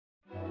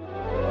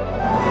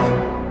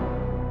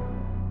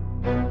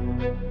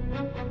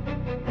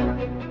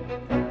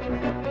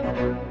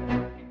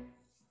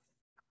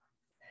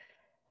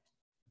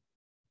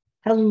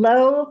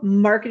Hello,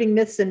 Marketing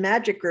Myths and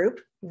Magic Group.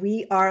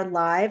 We are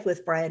live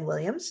with Brian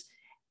Williams,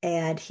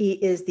 and he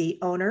is the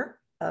owner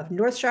of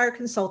Northshire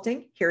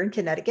Consulting here in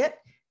Connecticut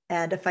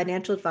and a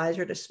financial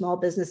advisor to small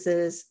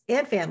businesses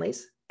and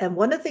families. And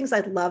one of the things I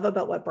love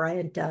about what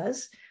Brian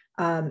does,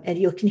 and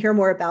you can hear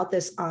more about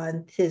this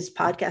on his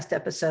podcast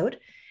episode,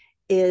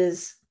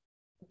 is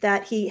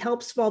that he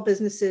helps small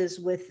businesses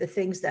with the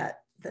things that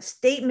the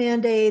state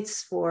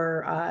mandates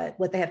for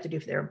what they have to do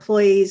for their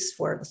employees,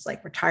 for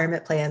like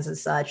retirement plans and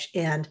such.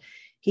 And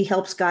he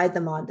helps guide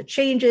them on the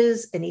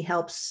changes, and he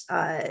helps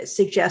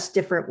suggest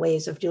different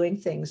ways of doing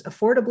things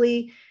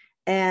affordably.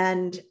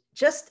 And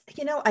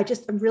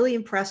I'm really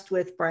impressed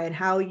with Brian,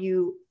 how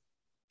you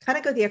kind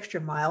of go the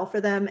extra mile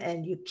for them,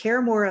 and you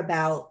care more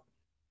about,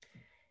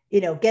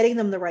 getting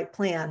them the right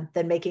plan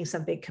than making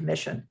some big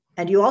commission.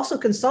 And you also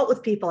consult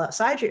with people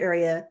outside your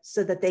area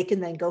so that they can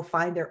then go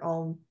find their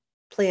own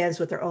plans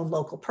with their own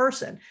local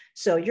person.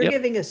 So you're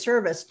giving a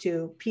service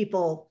to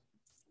people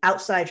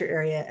outside your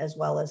area as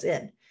well as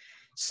in.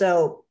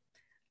 So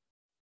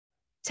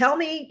tell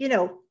me,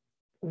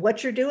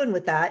 what you're doing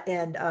with that,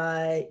 and,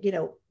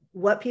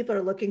 what people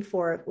are looking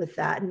for with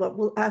that. And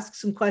we'll ask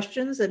some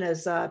questions. And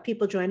as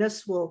people join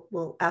us,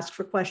 we'll ask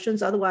for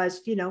questions.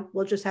 Otherwise,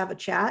 we'll just have a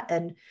chat.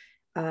 And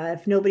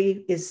if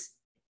nobody is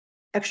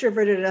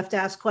extroverted enough to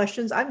ask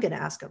questions, I'm going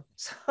to ask them.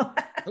 So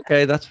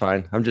Okay, that's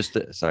fine. I'm just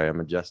sorry. I'm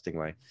adjusting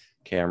my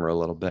camera a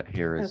little bit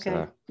here.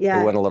 Okay.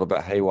 It went a little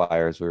bit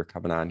haywire as we were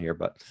coming on here,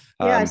 but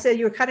I said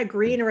you were kind of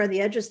green around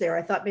the edges there.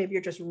 I thought maybe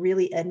you're just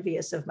really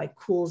envious of my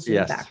cool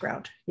Zoom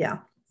background. Yeah,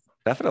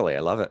 definitely. I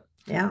love it.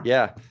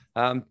 Yeah.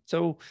 I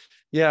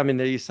mean,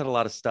 you said a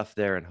lot of stuff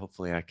there, and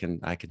hopefully I can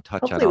touch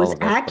Hopefully on all it was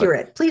of it.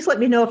 accurate. Please let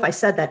me know if I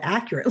said that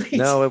accurately.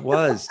 No, it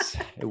was.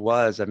 It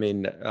was. I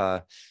mean,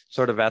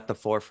 sort of at the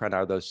forefront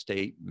are those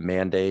state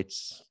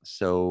mandates.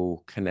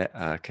 So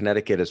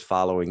Connecticut is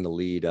following the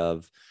lead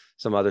of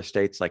some other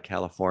states like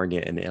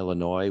California and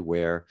Illinois,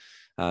 where,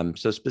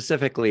 so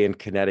specifically in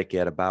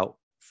Connecticut, about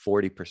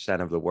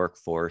 40% of the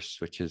workforce,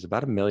 which is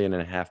about 1.5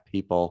 million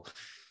people,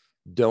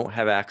 don't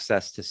have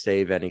access to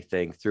save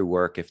anything through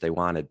work if they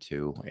wanted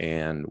to.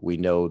 And we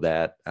know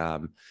that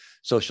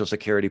Social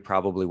Security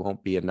probably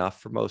won't be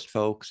enough for most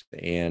folks.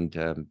 And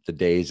the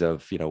days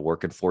of,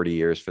 working 40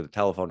 years for the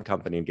telephone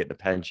company and getting a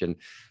pension,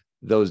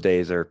 those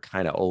days are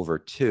kind of over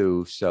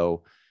too.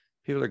 So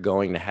people are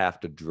going to have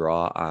to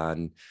draw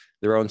on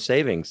their own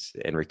savings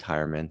in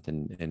retirement.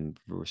 And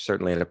we're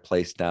certainly at a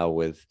place now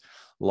with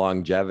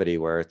longevity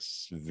where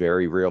it's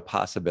very real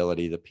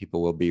possibility that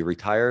people will be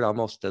retired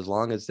almost as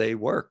long as they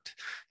worked.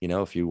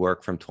 If you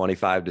work from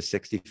 25 to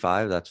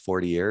 65, that's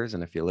 40 years.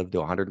 And if you live to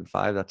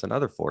 105, that's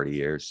another 40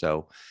 years.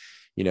 So,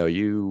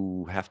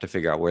 you have to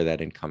figure out where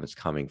that income is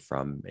coming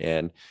from.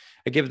 And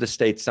I give the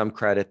state some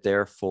credit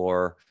there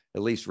for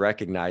at least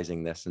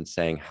recognizing this and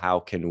saying, how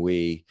can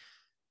we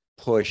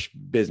push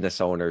business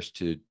owners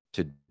to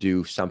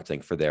do something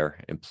for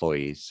their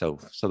employees? So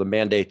the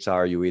mandates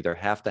are, you either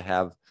have to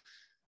have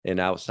an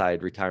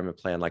outside retirement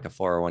plan like a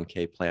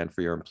 401k plan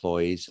for your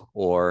employees,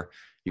 or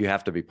you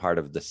have to be part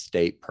of the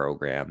state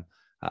program.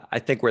 I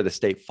think where the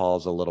state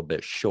falls a little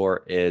bit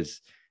short is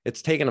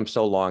it's taken them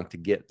so long to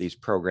get these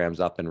programs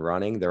up and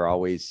running. They're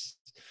always,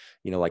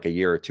 like a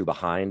year or two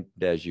behind,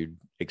 as you'd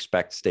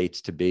expect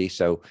states to be.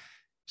 So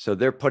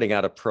they're putting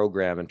out a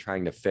program and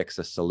trying to fix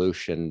a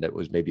solution that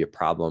was maybe a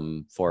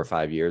problem 4 or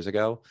 5 years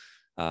ago.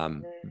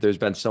 There's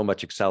been so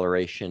much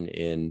acceleration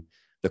in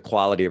the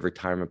quality of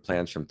retirement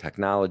plans from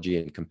technology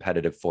and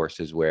competitive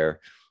forces where,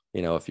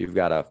 if you've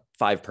got a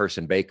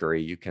 5-person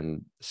bakery, you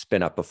can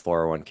spin up a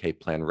 401k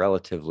plan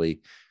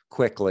relatively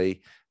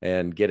quickly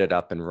and get it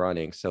up and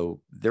running.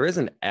 So there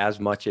isn't as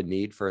much a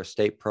need for a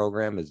state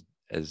program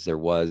as there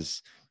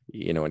was,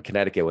 in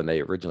Connecticut when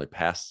they originally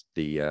passed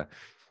the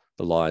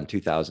law in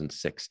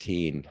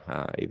 2016,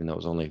 even though it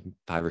was only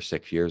 5 or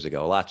 6 years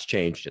ago. A lot's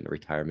changed in the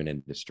retirement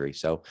industry.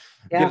 So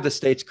give the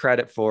states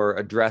credit for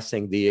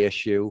addressing the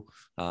issue,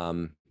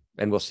 and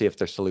we'll see if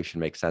their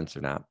solution makes sense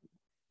or not.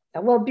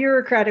 Well,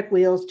 bureaucratic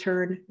wheels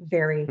turn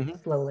very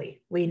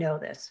slowly. We know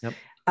this.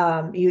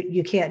 Yep.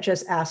 You can't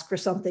just ask for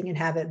something and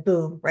have it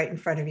boom right in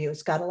front of you.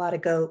 It's got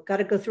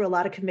to go through a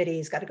lot of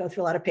committees, got to go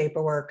through a lot of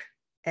paperwork.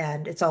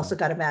 And it's also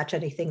got to match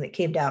anything that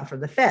came down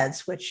from the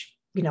feds, which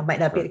might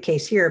not be the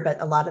case here, but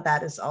a lot of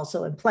that is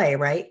also in play,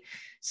 right?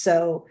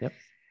 So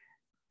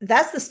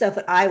that's the stuff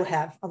that I would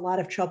have a lot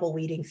of trouble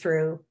weeding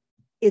through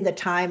in the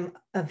time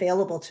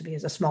available to me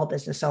as a small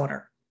business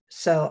owner.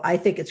 So I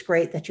think it's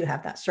great that you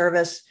have that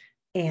service,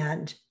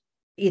 and,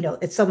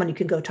 it's someone you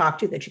can go talk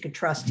to that you can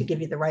trust to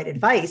give you the right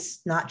advice,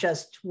 not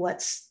just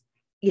what's,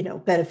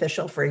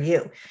 beneficial for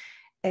you.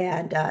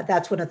 And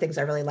that's one of the things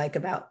I really like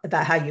about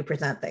how you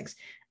present things.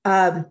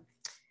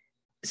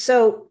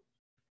 So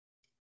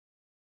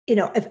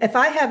if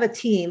I have a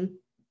team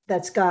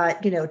that's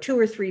got, 2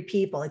 or 3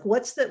 people, like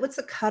what's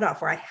the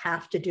cutoff where I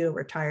have to do a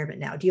retirement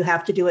now? Do you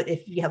have to do it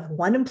if you have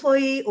 1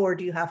 employee, or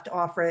do you have to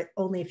offer it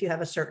only if you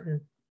have a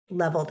certain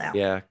level now?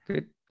 Yeah,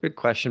 Good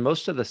question.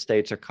 Most of the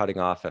states are cutting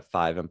off at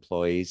 5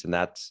 employees, and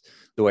that's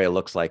the way it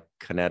looks like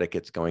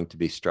Connecticut's going to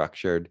be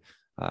structured.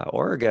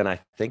 Oregon, I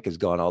think, has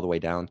gone all the way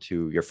down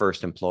to your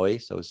first employee.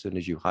 So as soon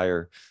as you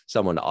hire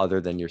someone other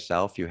than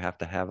yourself, you have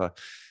to have a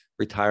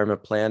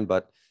retirement plan.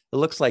 But it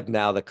looks like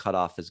now the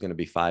cutoff is going to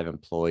be 5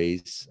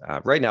 employees.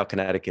 Right now,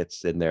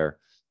 Connecticut's in their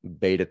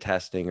beta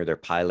testing or their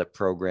pilot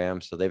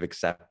program. So they've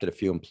accepted a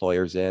few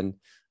employers in,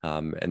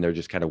 and they're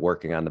just kind of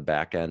working on the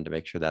back end to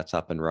make sure that's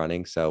up and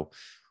running. So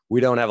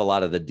we don't have a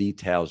lot of the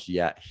details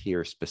yet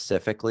here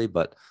specifically,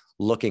 but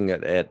looking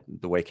at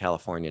the way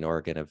California and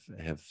Oregon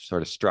have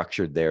sort of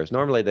structured theirs,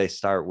 normally they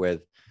start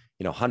with,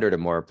 100 or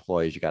more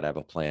employees, you got to have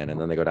a plan.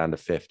 And then they go down to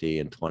 50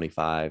 and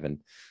 25, and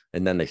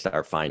then they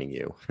start fining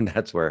you. And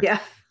that's where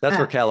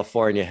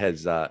California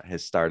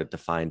has started to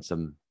find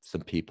some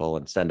people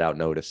and send out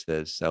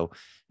notices. So,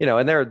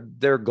 and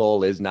their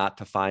goal is not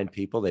to fine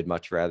people. They'd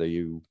much rather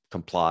you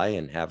comply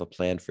and have a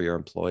plan for your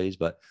employees,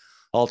 but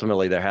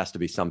ultimately there has to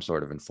be some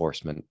sort of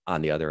enforcement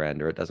on the other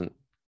end, or it doesn't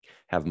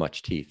have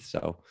much teeth.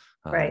 So,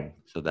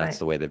 so that's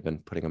the way they've been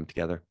putting them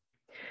together.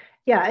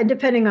 Yeah. And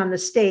depending on the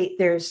state,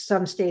 there's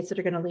some states that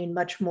are going to lean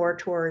much more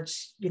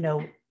towards,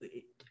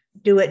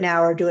 do it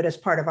now or do it as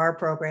part of our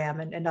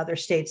program, and other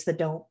states that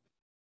don't,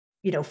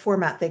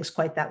 format things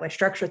quite that way,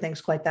 structure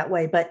things quite that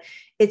way. But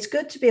it's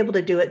good to be able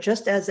to do it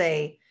just as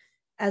a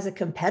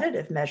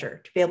competitive measure,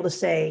 to be able to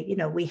say,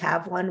 we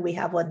have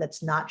one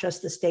that's not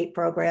just the state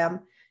program,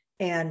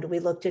 and we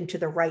looked into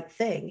the right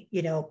thing.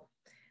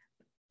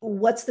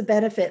 What's the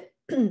benefit?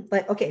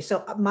 Like, okay,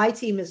 so my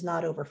team is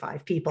not over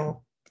 5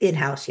 people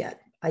in-house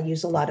yet. I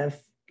use a lot of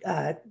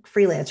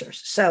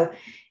freelancers. So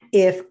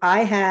if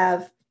I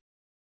have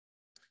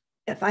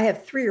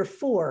 3 or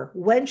 4,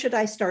 when should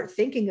I start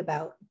thinking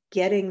about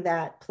getting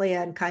that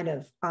plan kind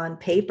of on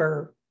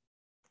paper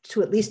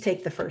to at least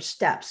take the first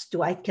steps?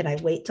 Can I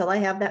wait till I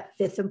have that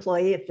 5th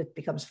employee if it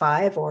becomes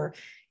 5, or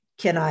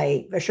should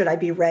I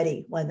be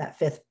ready when that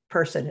 5th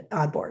person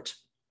onboards?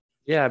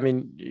 Yeah, I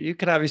mean, you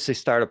can obviously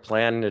start a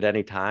plan at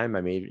any time.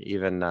 I mean,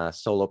 even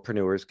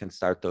solopreneurs can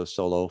start those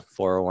solo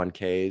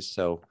 401ks.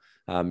 So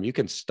you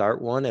can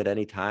start one at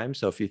any time.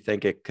 So if you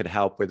think it could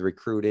help with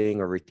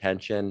recruiting or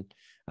retention,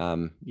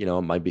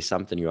 it might be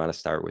something you want to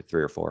start with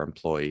 3 or 4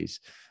 employees.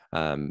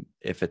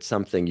 If it's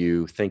something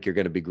you think you're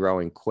going to be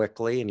growing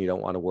quickly and you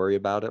don't want to worry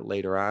about it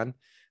later on,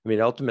 I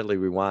mean, ultimately,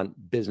 we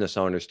want business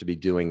owners to be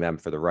doing them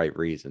for the right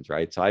reasons,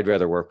 right? So I'd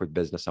rather work with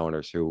business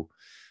owners who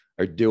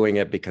are doing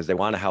it because they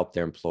want to help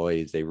their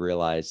employees. They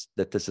realize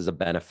that this is a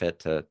benefit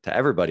to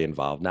everybody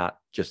involved, not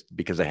just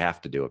because they have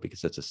to do it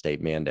because it's a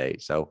state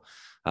mandate. So,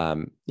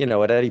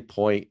 at any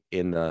point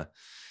in the,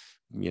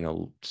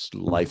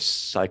 life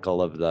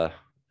cycle of the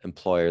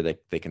employer,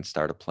 they can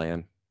start a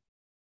plan.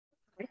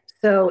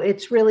 So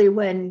it's really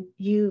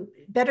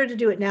better to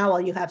do it now while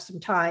you have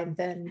some time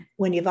than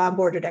when you've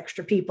onboarded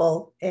extra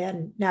people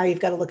and now you've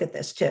got to look at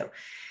this too.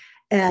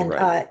 And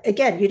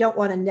again, you don't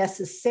want to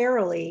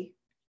necessarily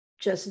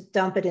just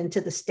dump it into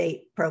the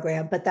state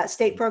program, but that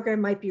state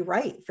program might be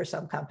right for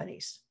some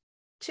companies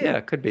too. Yeah,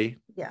 it could be.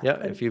 Yeah.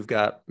 If you've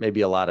got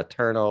maybe a lot of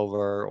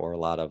turnover or a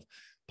lot of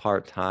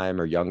part-time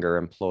or younger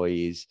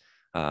employees,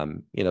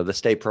 the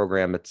state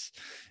program,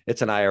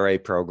 it's an IRA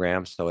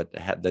program. So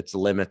its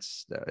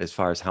limits as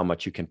far as how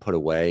much you can put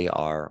away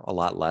are a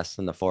lot less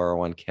than the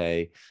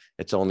 401k.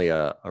 It's only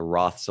a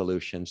Roth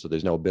solution. So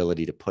there's no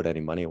ability to put any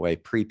money away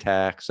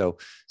pre-tax. So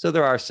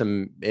there are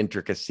some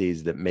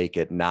intricacies that make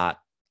it not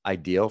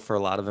ideal for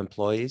a lot of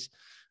employees,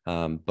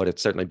 but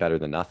it's certainly better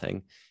than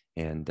nothing.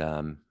 And,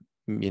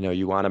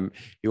 you want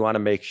to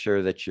make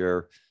sure that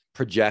you're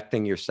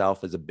projecting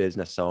yourself as a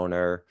business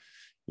owner.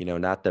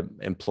 Not that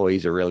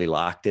employees are really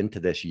locked into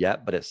this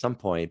yet, but at some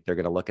point they're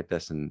going to look at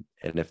this and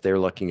if they're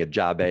looking at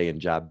job A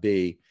and job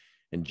B,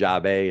 and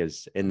job A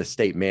is in the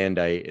state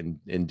mandate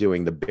and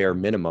doing the bare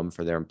minimum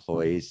for their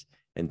employees,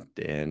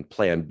 and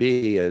plan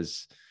B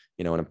is,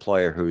 an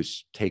employer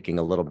who's taking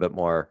a little bit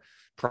more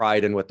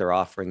pride in what they're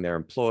offering their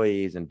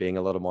employees and being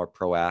a little more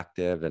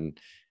proactive. And,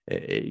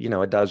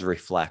 it does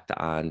reflect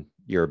on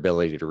your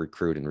ability to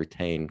recruit and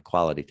retain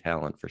quality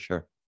talent for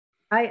sure.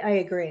 I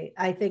agree.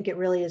 I think it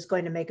really is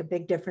going to make a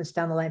big difference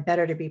down the line.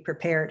 Better to be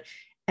prepared.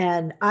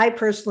 And I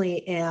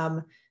personally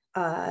am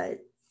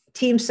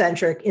team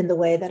centric in the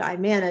way that I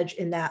manage,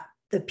 in that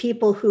the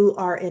people who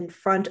are in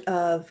front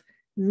of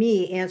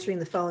me answering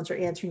the phones or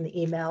answering the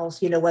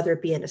emails, whether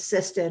it be an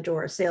assistant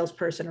or a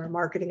salesperson or a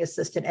marketing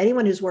assistant,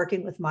 anyone who's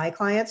working with my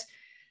clients,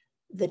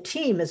 the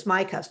team is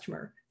my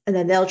customer, and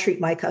then they'll treat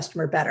my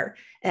customer better.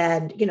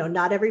 And,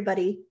 not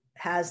everybody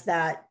has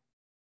that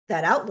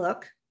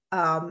outlook.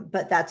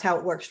 But that's how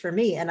it works for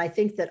me. And I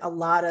think that a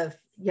lot of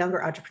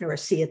younger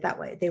entrepreneurs see it that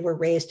way. They were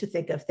raised to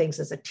think of things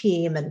as a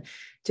team and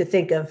to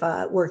think of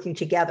working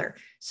together.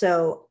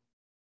 So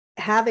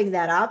having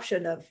that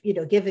option of,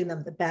 giving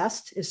them the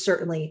best is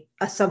certainly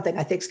something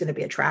I think is going to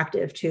be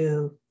attractive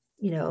to,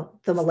 the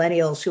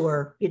millennials who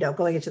are,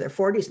 going into their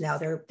 40s now.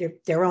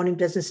 They're owning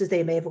businesses.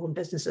 They may have owned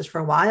businesses for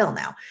a while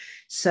now.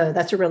 So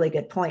that's a really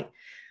good point.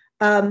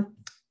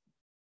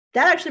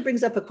 that actually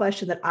brings up a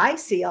question that I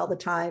see all the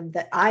time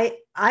that I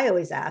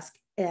always ask.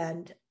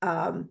 And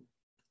I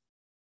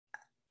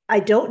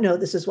don't know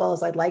this as well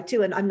as I'd like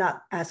to. And I'm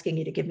not asking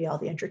you to give me all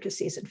the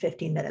intricacies in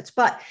 15 minutes,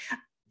 but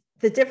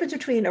the difference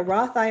between a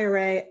Roth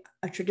IRA,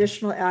 a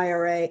traditional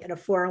IRA, and a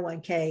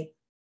 401k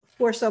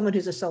for someone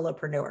who's a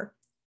solopreneur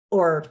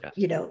or,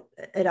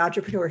 an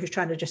entrepreneur who's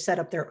trying to just set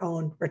up their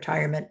own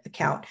retirement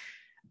account.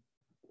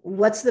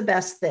 What's the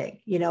best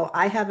thing?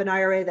 I have an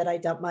IRA that I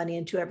dump money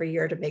into every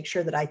year to make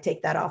sure that I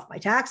take that off my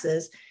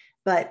taxes.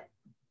 But,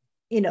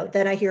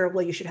 then I hear,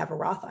 well, you should have a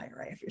Roth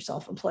IRA if you're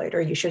self-employed, or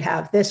you should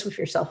have this if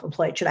you're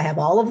self-employed. Should I have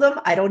all of them?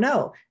 I don't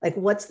know. Like,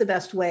 what's the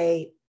best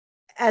way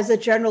as a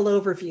general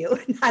overview,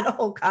 not a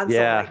whole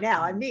consult right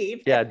now? I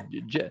mean,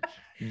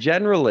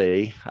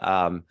 generally,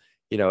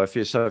 if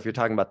you're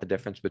talking about the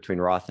difference between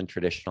Roth and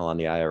traditional on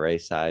the IRA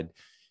side,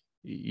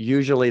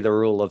 usually the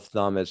rule of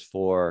thumb is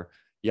for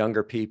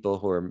younger people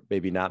who are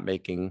maybe not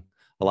making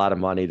a lot of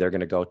money, they're going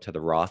to go to the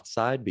Roth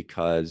side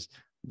because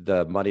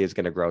the money is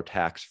going to grow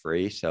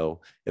tax-free.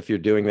 So if you're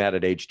doing that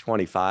at age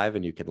 25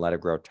 and you can let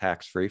it grow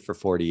tax-free for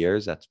 40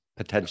 years, that's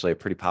potentially a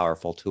pretty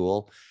powerful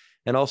tool.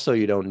 And also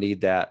you don't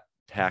need that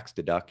tax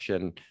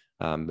deduction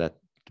that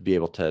to be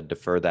able to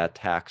defer that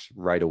tax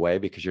right away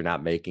because you're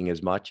not making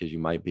as much as you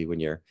might be when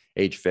you're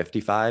age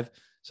 55.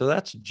 So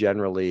that's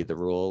generally the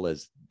rule.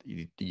 Is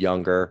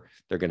younger,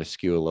 they're going to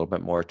skew a little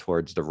bit more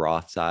towards the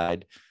Roth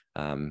side.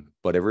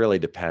 But it really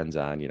depends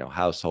on,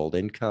 household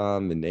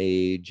income and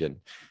age and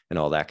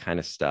all that kind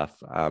of stuff.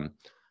 On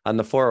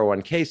the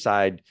 401k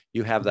side,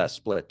 you have that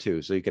split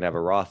too. So you can have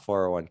a Roth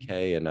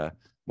 401k and a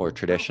more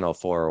traditional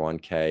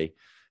 401k.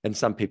 And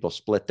some people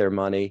split their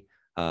money.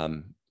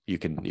 You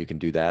can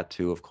do that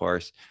too, of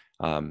course.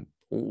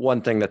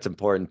 One thing that's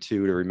important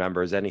too to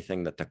remember is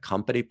anything that the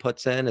company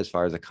puts in as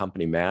far as a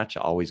company match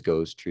always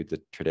goes to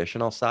the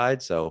traditional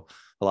side. So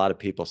a lot of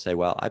people say,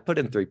 well, I put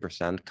in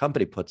 3%,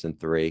 company puts in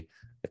 3%.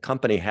 The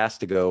company has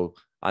to go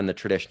on the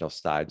traditional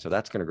side. So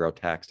that's going to grow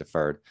tax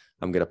deferred.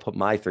 I'm going to put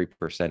my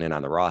 3% in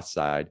on the Roth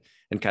side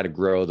and kind of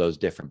grow those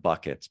different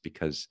buckets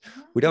because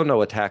we don't know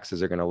what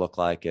taxes are going to look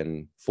like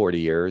in 40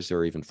 years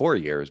or even 4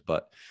 years.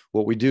 But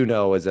what we do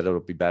know is that it'll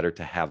be better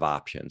to have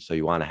options. So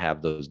you want to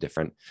have those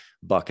different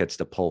buckets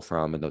to pull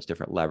from and those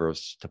different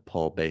levers to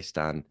pull based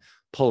on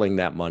pulling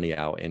that money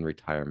out in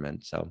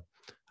retirement. So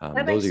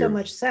that makes so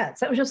much sense.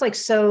 That was just like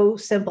so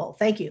simple.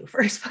 Thank you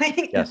for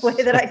explaining in a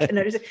way that I can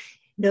understand.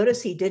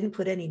 Notice he didn't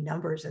put any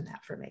numbers in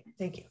that for me.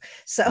 Thank you.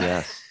 So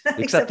yes,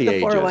 except the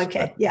ages,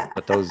 401k.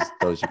 But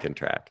those you can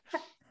track.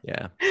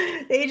 Yeah.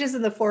 The ages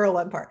in the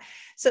 401 part.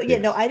 So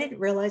no, I didn't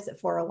realize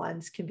that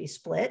 401s can be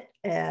split.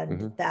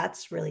 And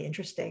that's really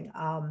interesting.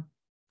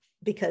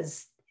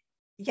 Because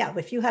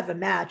if you have a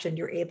match and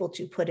you're able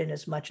to put in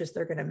as much as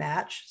they're going to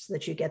match so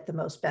that you get the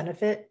most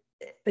benefit,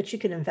 but you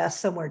can invest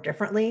somewhere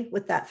differently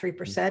with that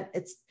 3%.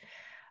 It's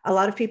a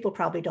lot of people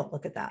probably don't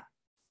look at that.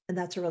 And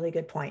that's a really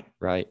good point.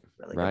 Right.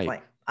 Really good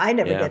point. I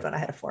never did when I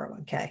had a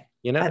 401k.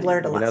 I've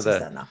learned a lot since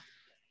then though.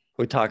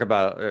 We talk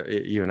about,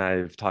 you and I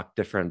have talked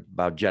different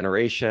about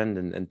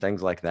generation and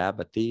things like that,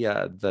 but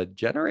the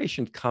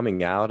generation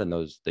coming out and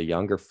the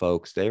younger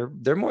folks,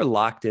 they're more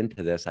locked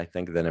into this, I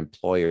think, than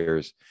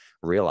employers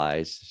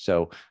realize.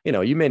 So,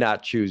 you may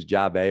not choose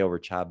job A over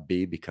job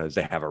B because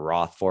they have a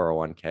Roth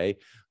 401k,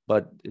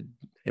 but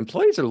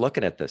employees are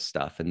looking at this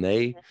stuff and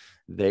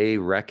they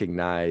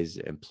recognize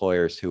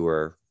employers who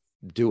are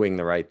doing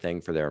the right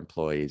thing for their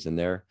employees, and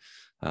they're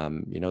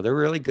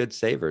really good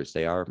savers.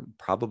 They are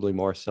probably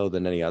more so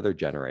than any other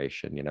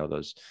generation,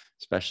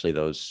 especially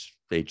those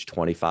age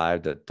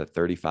 25 to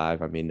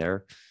 35. I mean,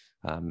 they're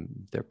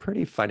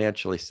pretty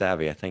financially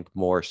savvy, I think,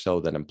 more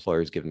so than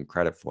employers give them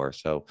credit for.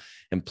 So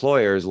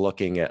employers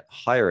looking at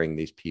hiring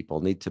these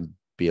people need to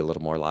be a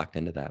little more locked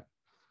into that.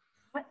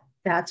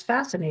 That's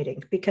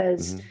fascinating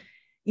because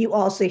you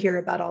also hear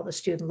about all the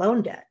student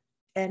loan debt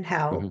and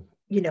how,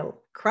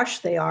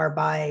 crushed they are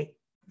by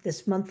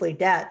this monthly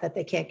debt that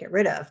they can't get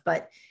rid of.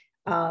 But,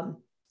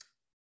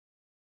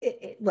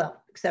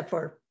 except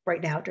for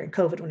right now during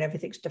COVID when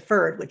everything's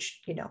deferred,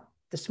 which,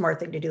 the smart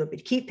thing to do would be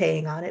to keep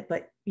paying on it.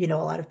 But, a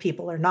lot of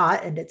people are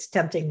not, and it's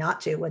tempting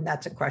not to when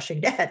that's a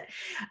crushing debt.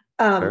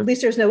 Sure. At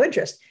least there's no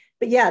interest.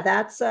 But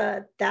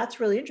that's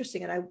really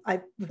interesting. And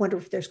I wonder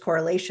if there's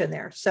correlation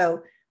there.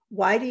 So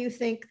why do you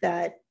think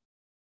that,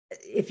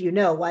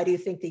 why do you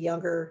think the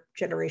younger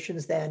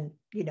generations then,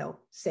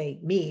 say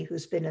me,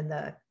 who's been in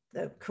the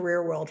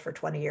career world for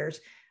 20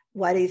 years,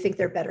 why do you think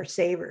they're better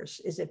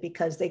savers? Is it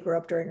because they grew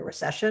up during a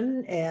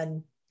recession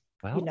and,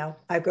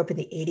 I grew up in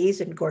the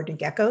 80s and Gordon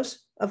Geckos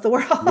of the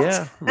world?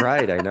 Yeah,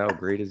 right. I know.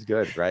 Greed is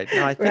good, right?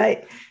 No, I think,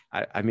 right.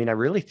 I mean, I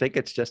really think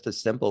it's just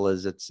as simple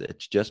as it's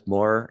just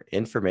more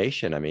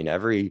information. I mean,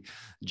 every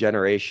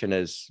generation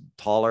is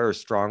taller,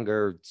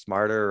 stronger,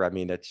 smarter. I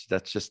mean,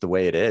 that's just the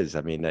way it is.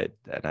 I mean, a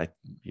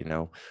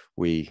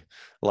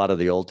lot of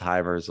the old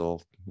timers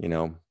will,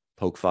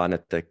 poke fun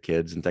at the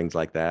kids and things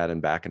like that.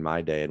 And back in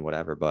my day and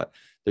whatever, but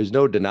there's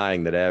no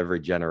denying that every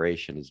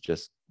generation is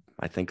just,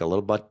 I think, a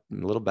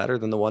little better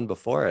than the one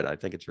before it. I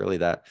think it's really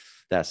that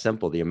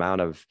simple. The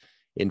amount of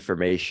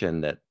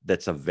information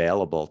that's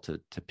available to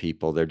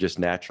people. They're just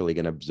naturally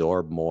going to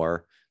absorb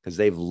more because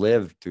they've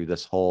lived through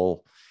this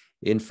whole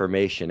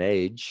information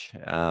age,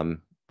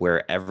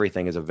 where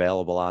everything is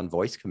available on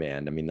voice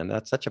command. I mean, and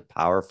that's such a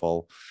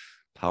powerful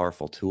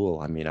tool.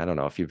 I mean, I don't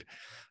know if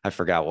I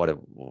forgot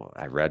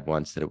I read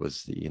once that it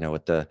was,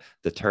 at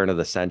the turn of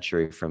the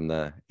century from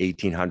the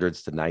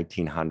 1800s to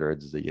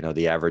 1900s,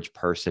 the average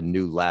person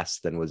knew less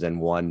than was in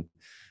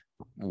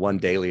one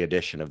daily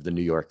edition of the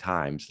New York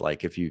Times.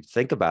 Like, if you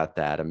think about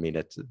that, I mean,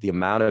 it's the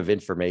amount of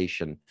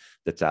information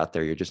that's out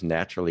there, you're just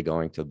naturally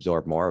going to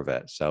absorb more of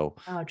it. So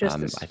just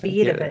the I think,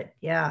 speed of it.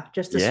 Yeah.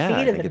 Just the speed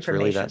I of think it's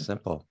really that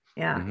simple.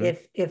 Yeah.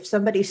 Mm-hmm. If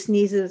somebody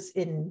sneezes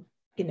in,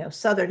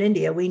 Southern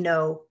India, we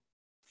know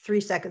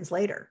 3 seconds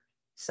later.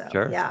 So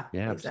Sure. yeah,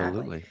 Yeah, exactly.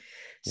 absolutely.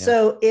 Yeah.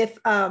 So if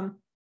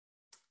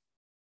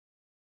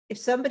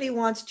somebody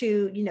wants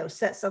to,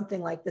 set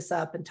something like this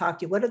up and talk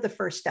to you, what are the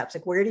first steps?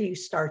 Like, where do you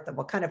start them?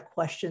 What kind of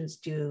questions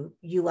do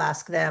you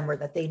ask them, or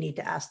that they need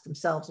to ask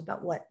themselves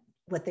about what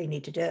they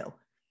need to do?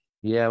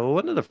 Yeah, well,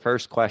 one of the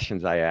first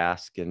questions I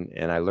ask,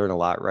 and I learn a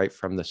lot right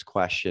from this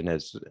question,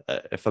 is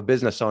if a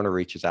business owner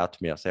reaches out to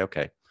me, I'll say,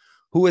 okay,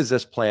 who is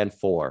this plan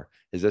for?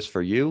 Is this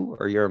for you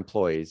or your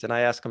employees? And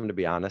I ask them to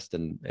be honest,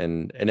 and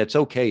it's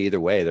okay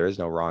either way. There is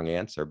no wrong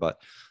answer, but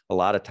a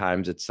lot of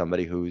times it's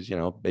somebody who's,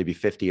 maybe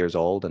 50 years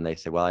old, and they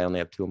say, well, I only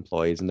have 2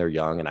 employees and they're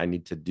young, and I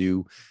need to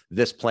do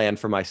this plan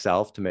for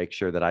myself to make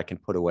sure that I can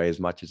put away as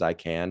much as I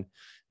can.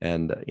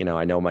 And,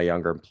 I know my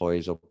younger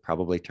employees will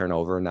probably turn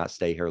over and not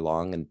stay here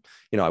long. And,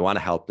 I want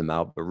to help them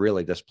out, but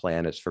really this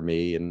plan is for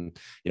me and,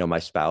 my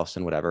spouse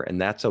and whatever, and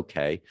that's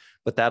okay.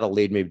 But that'll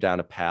lead me down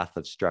a path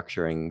of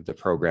structuring the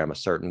program a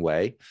certain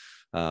way.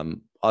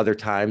 Other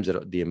times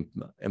the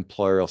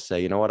employer will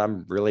say, you know what,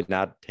 I'm really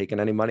not taking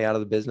any money out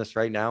of the business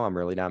right now. I'm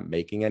really not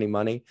making any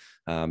money,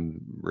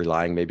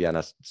 relying maybe on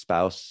a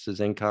spouse's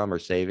income or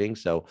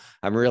savings. So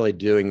I'm really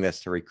doing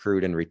this to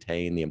recruit and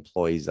retain the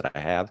employees that I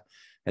have.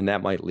 And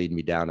that might lead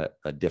me down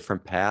a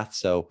different path.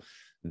 So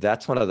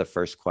that's one of the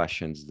first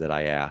questions that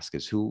I ask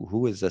is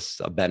who is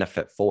this a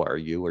benefit for,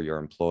 you or your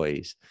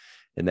employees?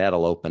 And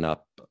that'll open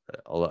up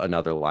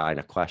another line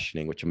of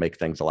questioning, which will make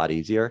things a lot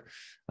easier.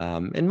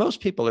 And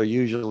most people are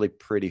usually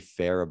pretty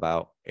fair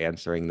about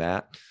answering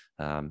that.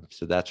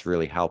 So that's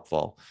really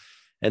helpful.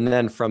 And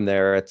then from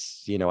there,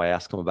 it's, I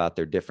ask them about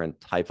their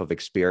different type of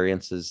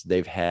experiences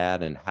they've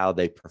had and how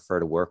they prefer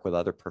to work with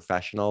other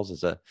professionals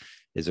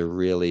is a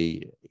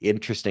really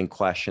interesting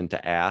question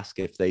to ask.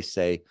 If they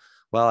say,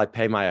 well, I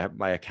pay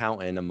my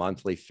accountant a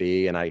monthly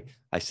fee and I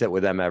sit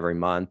with them every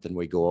month and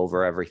we go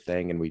over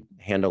everything and we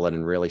handle it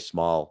in really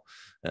small,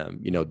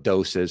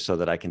 doses so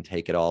that I can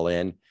take it all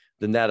in,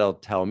 then that'll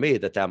tell me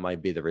that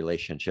might be the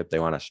relationship they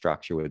want to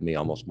structure with me,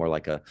 almost more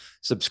like a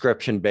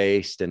subscription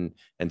based and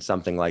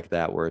something like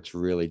that, where it's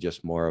really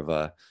just more of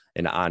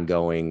an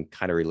ongoing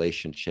kind of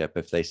relationship.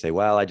 If they say,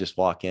 well, I just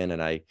walk in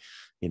and I,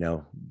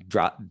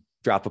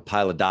 drop a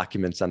pile of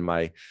documents on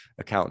my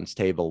accountant's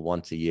table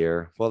once a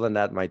year, well, then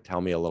that might tell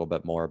me a little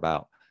bit more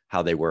about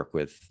how they work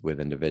with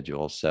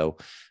individuals. So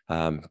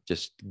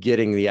just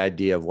getting the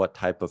idea of what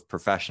type of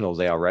professionals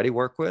they already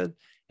work with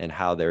and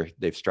how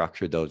they've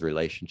structured those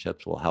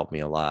relationships will help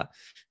me a lot.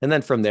 And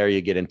then from there, you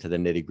get into the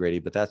nitty gritty,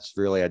 but that's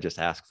really, I just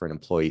ask for an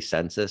employee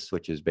census,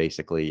 which is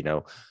basically,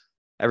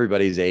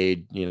 everybody's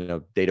age,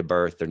 date of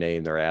birth, their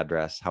name, their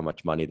address, how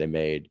much money they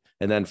made.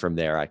 And then from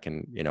there, I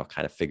can,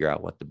 kind of figure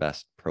out what the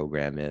best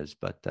program is.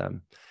 But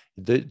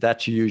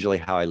that's usually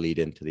how I lead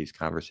into these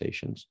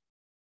conversations.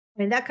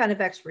 I mean, that kind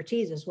of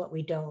expertise is what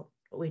we don't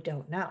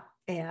know.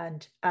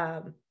 And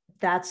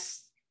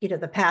that's,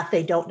 the path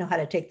they don't know how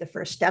to take the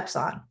first steps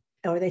on.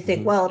 Or they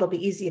think, well, it'll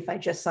be easy if I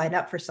just sign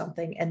up for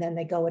something. And then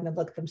they go in and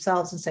look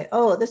themselves and say,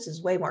 oh, this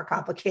is way more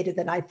complicated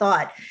than I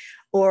thought.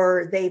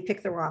 Or they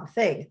pick the wrong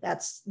thing.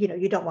 That's, you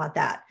don't want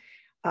that.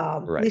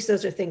 Right. At least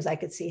those are things I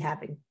could see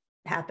happen.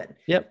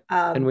 Yep.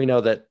 And we know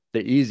that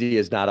the easy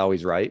is not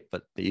always right,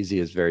 but the easy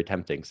is very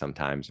tempting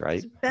sometimes,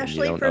 right?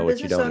 Especially for a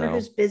business owner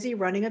who's busy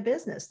running a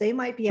business. They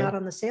might be out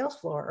on the sales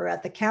floor or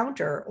at the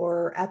counter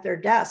or at their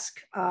desk,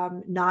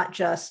 not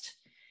just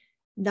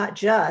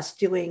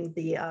doing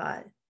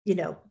the,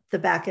 the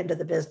back end of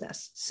the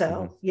business.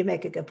 So you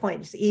make a good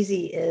point. It's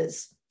easy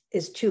is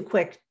too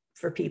quick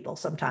for people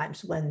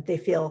sometimes when they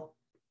feel,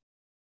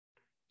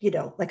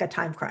 like a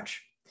time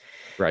crunch.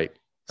 Right.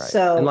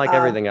 So, and like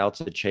everything else,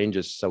 it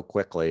changes so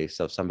quickly.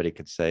 So somebody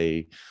could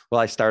say,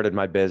 well, I started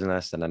my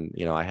business and then,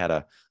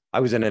 I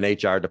was in an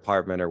HR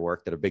department or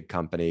worked at a big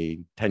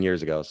company 10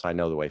 years ago. So I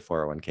know the way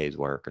 401ks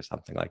work or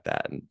something like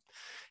that. And,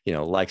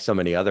 like so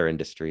many other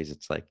industries,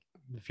 it's like,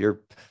 if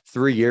you're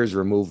 3 years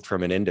removed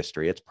from an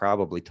industry, it's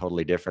probably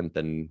totally different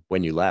than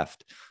when you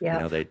left.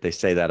 Yeah. They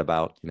say that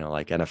about,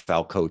 like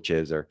NFL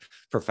coaches or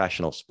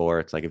professional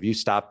sports. Like if you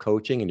stop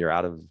coaching and you're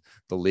out of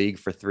the league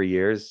for 3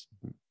 years,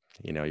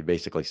 you're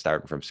basically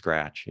starting from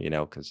scratch,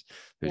 because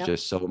there's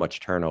just so much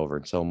turnover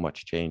and so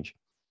much change.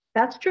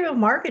 That's true of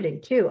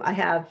marketing too. I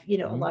have,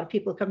 a lot of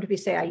people come to me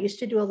say, I used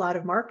to do a lot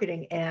of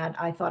marketing and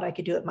I thought I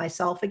could do it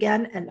myself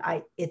again. And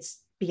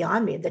it's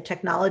beyond me. The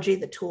technology,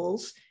 the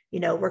tools,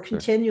 we're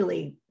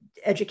continually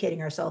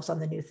educating ourselves on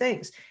the new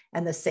things.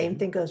 And the same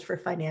thing goes for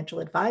financial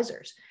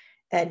advisors.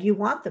 And you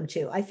want them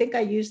to. I think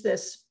I use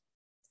this.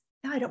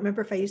 I don't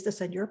remember if I used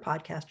this on your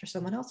podcast or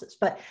someone else's,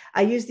 but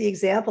I use the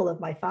example of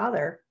my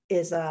father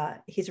he's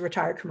a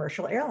retired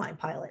commercial airline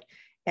pilot.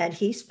 And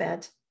he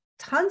spent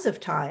tons of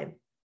time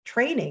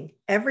training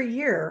every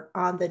year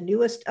on the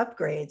newest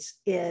upgrades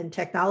in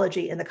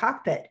technology in the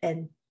cockpit.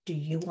 And do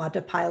you want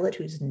a pilot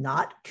who's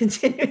not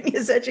continuing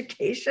his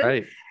education?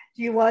 Right.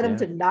 Do you want him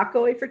to not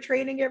go away for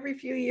training every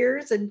few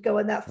years and go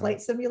in that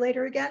flight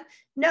simulator again?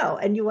 No.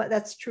 And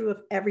that's true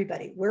of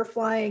everybody. We're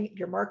flying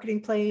your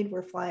marketing plane,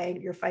 we're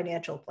flying your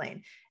financial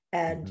plane,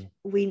 and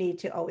we need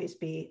to always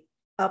be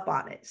up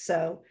on it.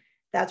 So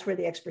that's where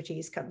the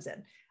expertise comes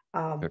in.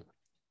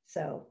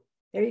 So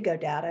there you go,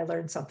 Dad. I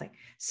learned something.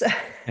 So,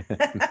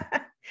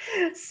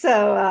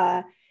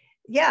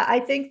 yeah, I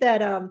think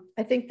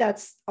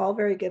that's all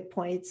very good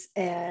points.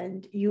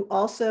 And you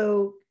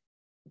also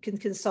can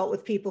consult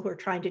with people who are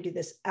trying to do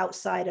this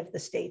outside of the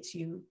states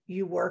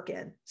you work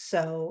in.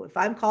 So if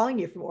I'm calling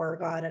you from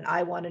Oregon and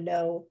I want to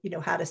know,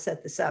 how to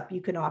set this up,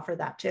 you can offer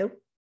that too.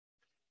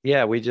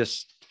 Yeah, we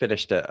just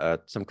finished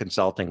some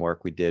consulting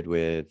work we did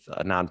with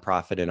a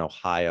nonprofit in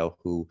Ohio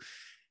who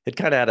had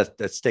kind of had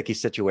a sticky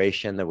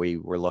situation that we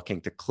were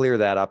looking to clear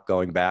that up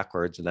going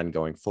backwards, and then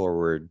going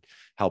forward,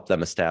 help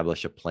them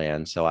establish a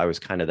plan. So I was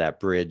kind of that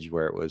bridge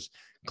where it was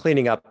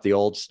cleaning up the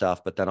old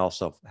stuff, but then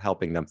also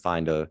helping them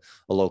find a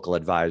local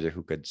advisor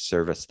who could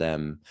service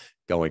them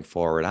going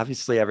forward.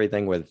 Obviously,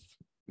 everything with,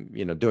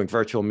 doing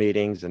virtual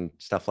meetings and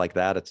stuff like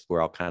that,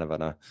 we're all kind of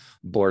in a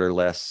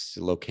borderless,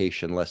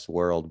 locationless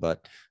world.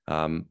 But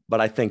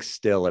I think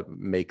still it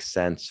makes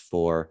sense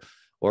for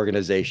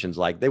organizations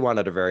like they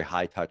wanted a very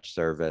high touch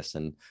service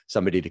and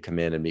somebody to come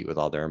in and meet with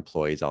all their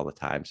employees all the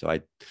time. So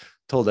I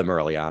told them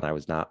early on I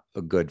was not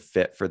a good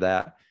fit for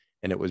that.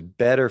 And it was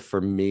better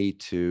for me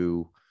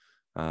to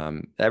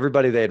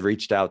everybody they had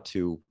reached out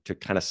to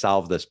kind of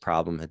solve this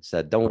problem had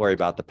said, don't worry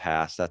about the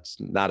past. That's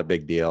not a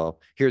big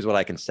deal. Here's what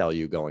I can sell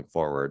you going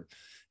forward.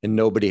 And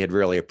nobody had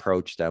really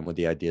approached them with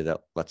the idea that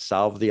let's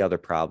solve the other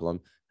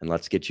problem and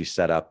let's get you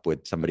set up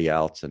with somebody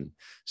else. And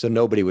so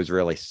nobody was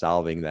really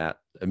solving that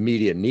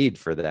immediate need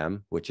for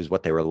them, which is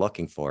what they were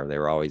looking for. They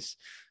were always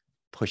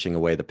pushing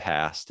away the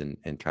past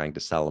and trying to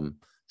sell them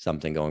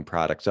something going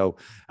product. So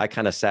I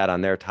kind of sat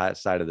on their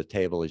side of the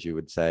table, as you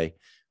would say,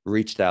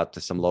 reached out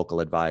to some local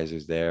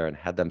advisors there and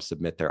had them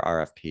submit their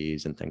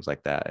RFPs and things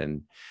like that,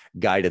 and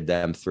guided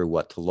them through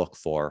what to look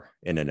for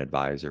in an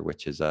advisor,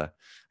 which is I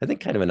think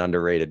kind of an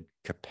underrated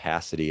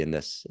capacity in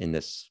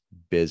this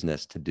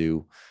business, to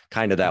do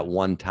kind of that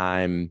one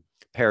time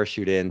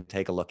parachute in,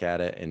 take a look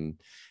at it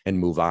and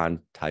move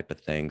on type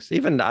of things.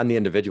 Even on the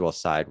individual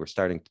side, we're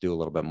starting to do a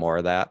little bit more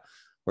of that,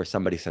 where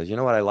somebody says, you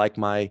know what, I like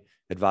my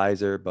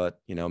advisor, but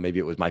maybe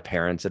it was my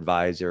parents'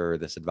 advisor or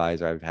this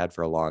advisor I've had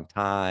for a long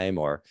time,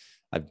 or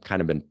I've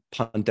kind of been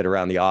punted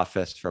around the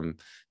office from,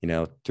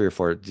 3 or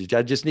 4.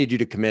 I just need you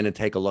to come in and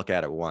take a look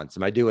at it once.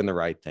 Am I doing the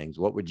right things?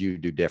 What would you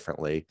do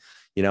differently?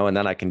 And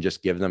then I can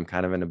just give them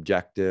kind of an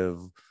objective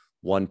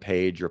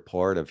 1-page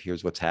report of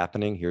here's what's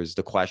happening. Here's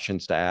the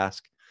questions to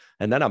ask.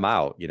 And then I'm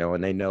out,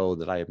 and they know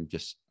that I am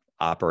just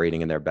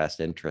operating in their best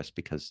interest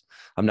because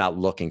I'm not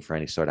looking for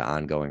any sort of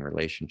ongoing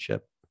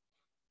relationship.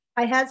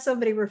 I had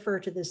somebody refer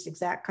to this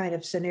exact kind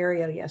of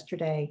scenario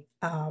yesterday.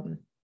 And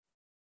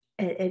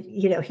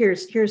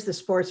here's the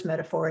sports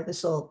metaphor.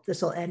 This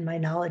will end my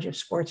knowledge of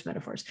sports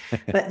metaphors.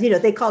 But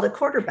they called it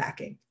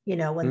quarterbacking.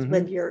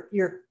 When you're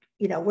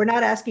we're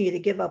not asking you to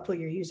give up what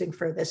you're using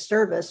for this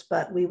service,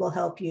 but we will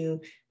help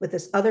you with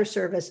this other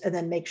service and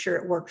then make sure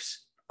it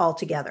works all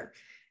together.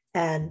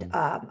 And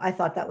I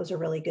thought that was a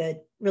really good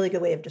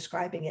way of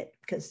describing it,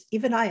 because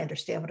even I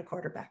understand what a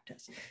quarterback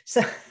does.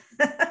 So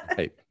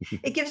right.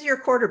 It gives you your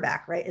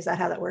quarterback, right? Is that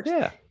how that works?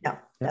 Yeah. No,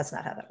 that's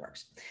not how that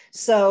works.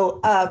 So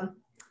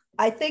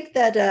I think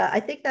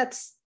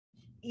that's,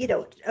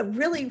 a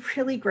really,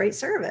 really great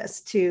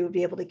service to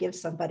be able to give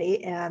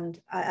somebody. And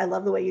I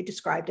love the way you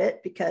described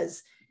it,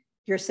 because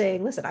you're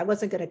saying, listen, I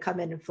wasn't going to come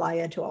in and fly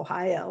into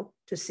Ohio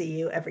to see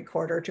you every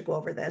quarter to go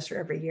over this, or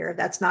every year.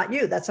 That's not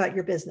you. That's not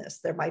your business.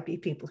 There might be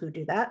people who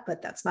do that,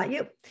 but that's not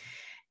you.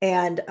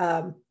 And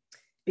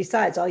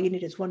besides, all you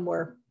need is one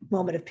more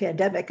moment of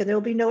pandemic, and there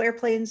will be no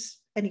airplanes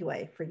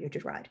anyway for you to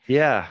ride.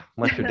 Yeah,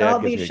 unless your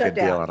dad gives you a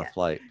good deal on a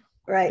flight.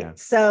 Right. Yeah.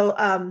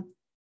 So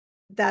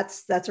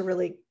that's a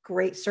really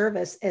great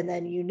service. And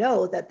then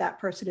that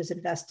person is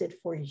invested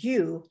for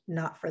you,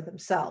 not for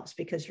themselves,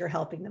 because you're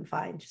helping them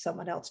find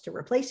someone else to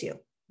replace you.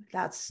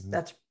 That's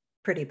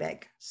pretty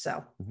big.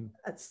 So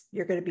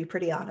you're going to be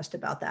pretty honest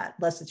about that,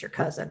 unless it's your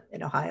cousin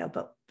in Ohio,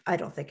 but I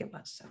don't think it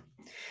was. So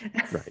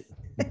right.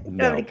 You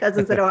know how many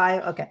cousins in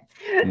Ohio? Okay.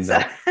 No.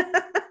 So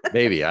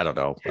maybe, I don't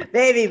know.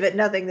 Maybe, but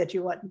nothing that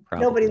you want.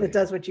 Probably. Nobody that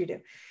does what you do.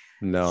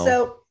 No.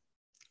 So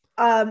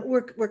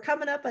we're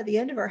coming up at the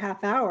end of our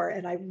half hour,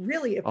 and I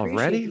really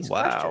appreciate these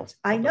questions.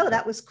 I know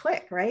that was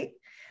quick, right?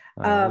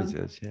 It always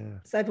is, yeah.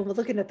 So I've been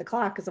looking at the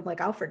clock because I'm like,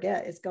 I'll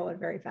forget. It's going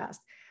very fast.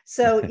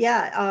 So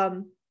yeah,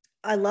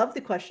 I love the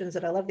questions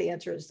and I love the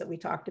answers that we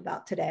talked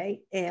about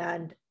today.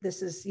 And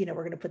this is, we're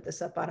going to put this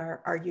up on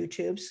our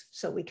YouTubes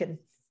so we can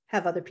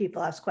have other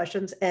people ask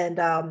questions, and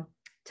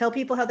tell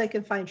people how they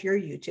can find your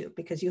YouTube,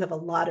 because you have a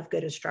lot of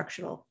good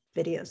instructional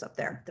videos up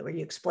there where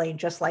you explain,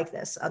 just like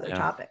this, other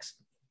topics.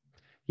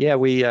 Yeah,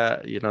 we,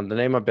 the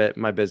name of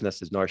my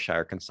business is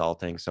Northshire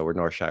Consulting. So we're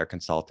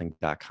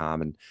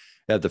northshireconsulting.com, and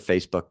we have the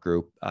Facebook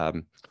group,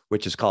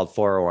 which is called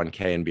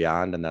 401k and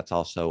Beyond. And that's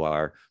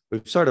also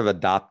we've sort of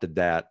adopted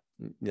that.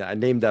 I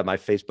named my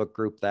Facebook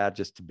group that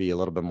just to be a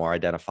little bit more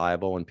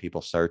identifiable when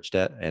people searched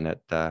it. And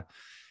it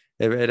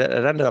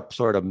ended up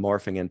sort of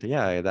morphing into,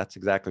 that's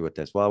exactly what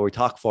this. Well, we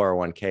talk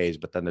 401ks,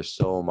 but then there's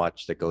so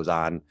much that goes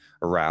on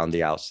around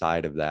the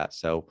outside of that.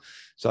 So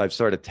I've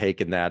sort of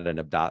taken that and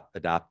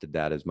adopted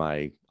that as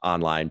my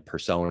online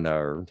persona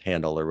or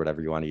handle or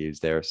whatever you want to use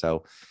there.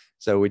 So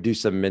we do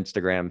some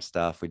Instagram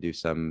stuff. We do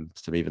some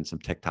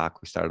TikTok.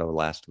 We started over the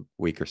last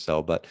week or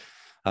so, but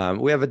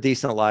we have a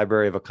decent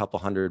library of a couple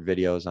hundred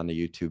videos on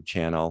the YouTube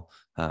channel,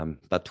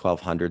 about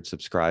 1,200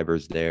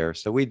 subscribers there.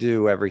 So we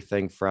do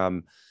everything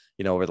from,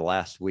 over the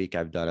last week,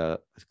 I've done the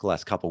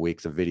last couple of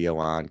weeks of video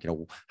on,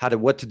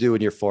 what to do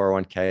in your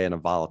 401k in a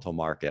volatile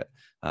market,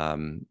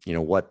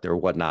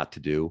 what not to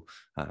do.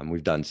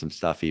 We've done some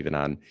stuff even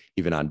on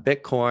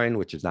Bitcoin,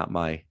 which is not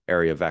my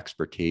area of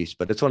expertise,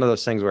 but it's one of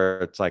those things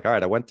where it's like, all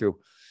right, I went through,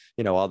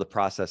 all the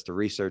process to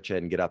research it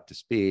and get up to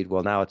speed.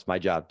 Well, now it's my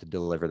job to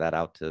deliver that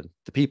out to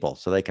people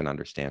so they can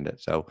understand it.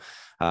 So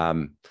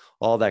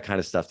all that kind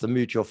of stuff, the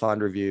mutual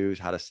fund reviews,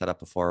 how to set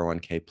up a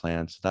 401k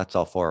plan. So that's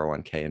all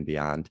 401k and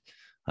beyond.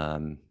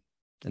 And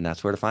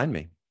that's where to find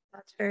me.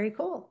 That's very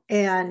cool.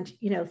 And,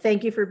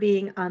 thank you for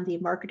being on the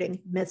Marketing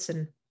Myths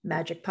and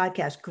Magic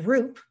podcast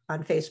group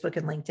on Facebook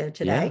and LinkedIn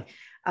today.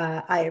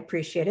 Yeah. I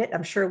appreciate it.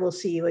 I'm sure we'll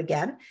see you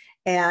again.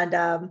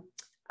 And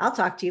I'll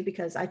talk to you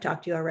because I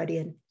talked to you already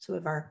in some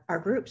of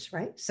our groups,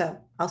 right? So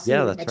I'll see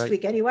you next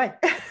week anyway.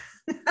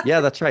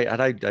 Yeah, that's right.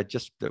 And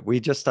we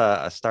just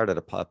started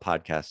a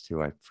podcast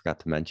too. I forgot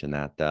to mention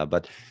that,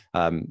 but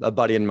a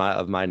buddy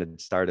of mine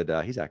had started.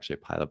 He's actually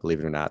a pilot,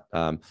 believe it or not.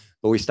 But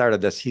we started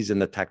this. He's in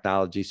the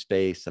technology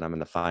space, and I'm in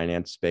the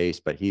finance space.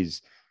 But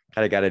he's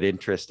kind of got an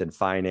interest in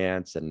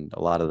finance, and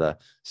a lot of the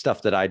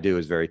stuff that I do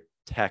is very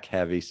tech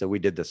heavy. So we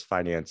did this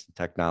finance and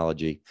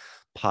technology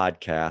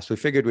podcast. We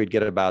figured we'd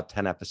get about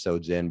 10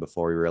 episodes in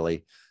before we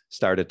really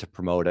started to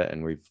promote it,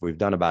 and we've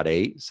done about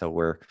 8, so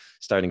we're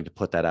starting to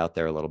put that out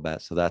there a little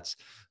bit. So that's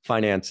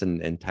finance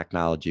and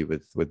technology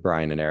with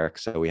Brian and Eric.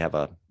 So we have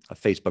a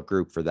Facebook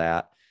group for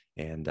that,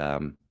 and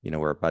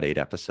we're about 8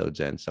 episodes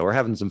in, so we're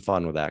having some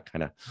fun with that,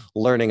 kind of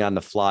learning on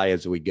the fly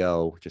as we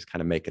go, just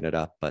kind of making it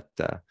up. But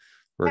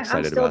we're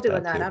excited. I'm still about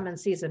doing that too. I'm in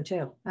season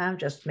 2. I'm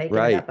just making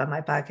it up on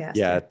my podcast.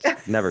 Yeah,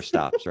 it never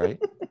stops, right?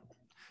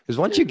 Because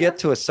once you get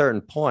to a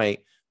certain point,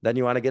 then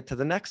you want to get to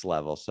the next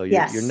level. So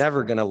you're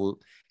never going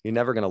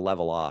to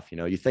level off.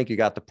 You think you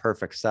got the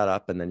perfect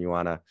setup, and then you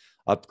want to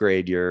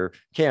upgrade your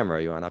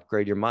camera, you want to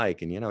upgrade your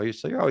mic, and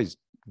you're always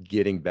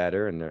getting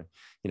better, and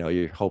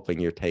you're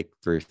hoping you take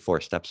 3 or 4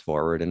 steps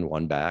forward and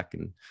 1 back,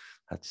 and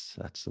that's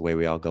the way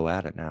we all go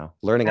at it now.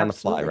 Learning on the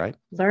fly, right?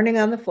 Learning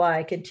on the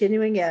fly,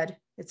 continuing ed.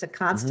 It's a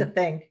constant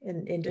thing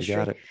in industry. You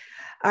got it.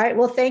 All right.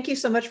 Well, thank you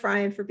so much,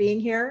 Brian, for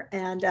being here,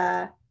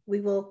 and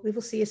we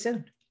will see you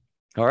soon.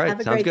 All right.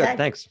 Sounds good. Day.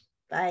 Thanks.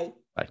 Bye.